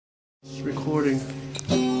It's recording.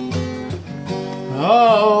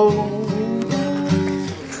 Oh.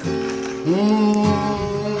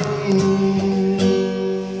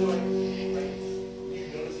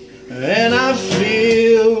 And I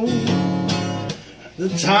feel the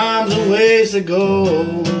time's a ways to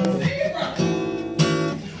go.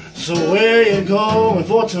 So where you going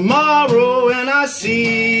for tomorrow? And I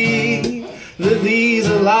see that these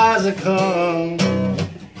are lies that come.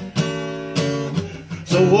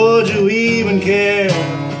 So would you even care?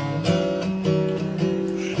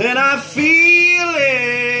 And I feel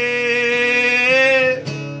it,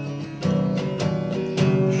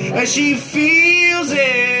 and she feels it.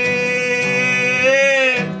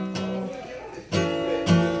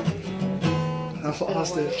 I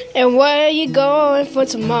lost it. And where are you going for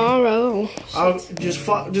tomorrow? I'll just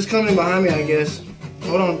come in behind me, I guess.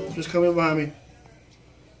 Hold on, just come in behind me.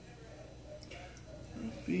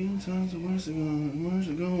 Times where's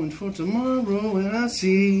it going for tomorrow? And I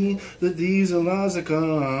see that these are lies that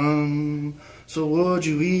come. So would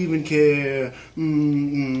you even care?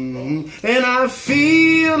 And I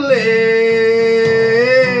feel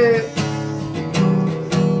it,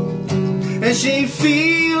 and she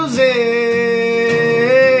feels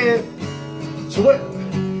it.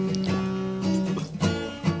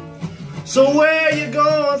 So where you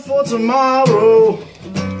going for tomorrow?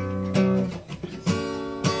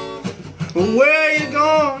 Where you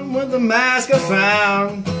going with the mask I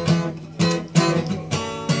found?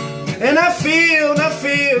 And I feel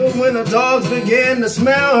when the dogs begin to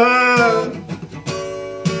smell her.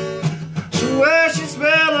 So where she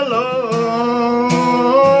smell alone?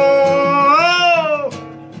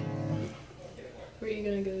 Where are you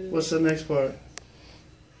gonna go to? What's the next part?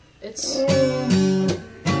 It's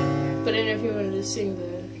but then if you wanted to sing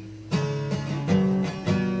the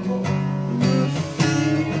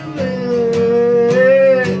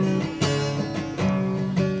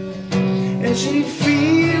and she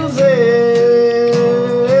feels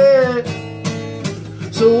it.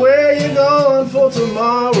 So where you going for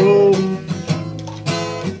tomorrow?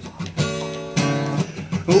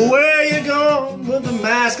 Where you going with the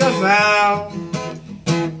mask I found?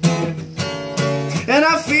 And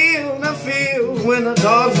I feel when the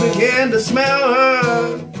dogs begin to smell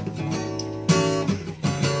her.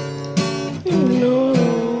 no.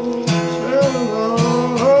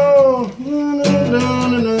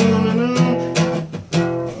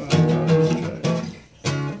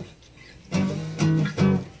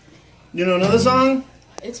 You know another song?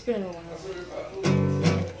 It's been a while.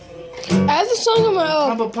 I have the song on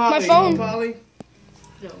my phone. Polly?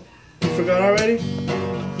 No. You forgot already?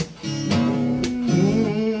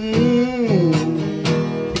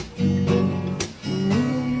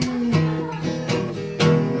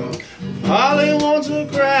 Polly wants a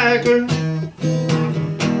cracker.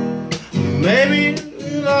 Maybe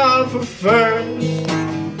not for first.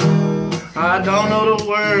 I don't know the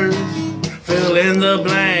words. Fill in the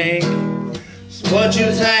blank. It's what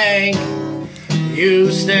you think.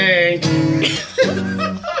 You stink.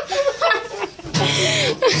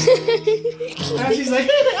 And she's like,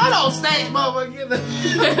 I don't stink, mama. Get that.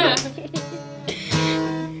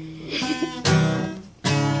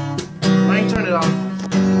 Lane, turn it off.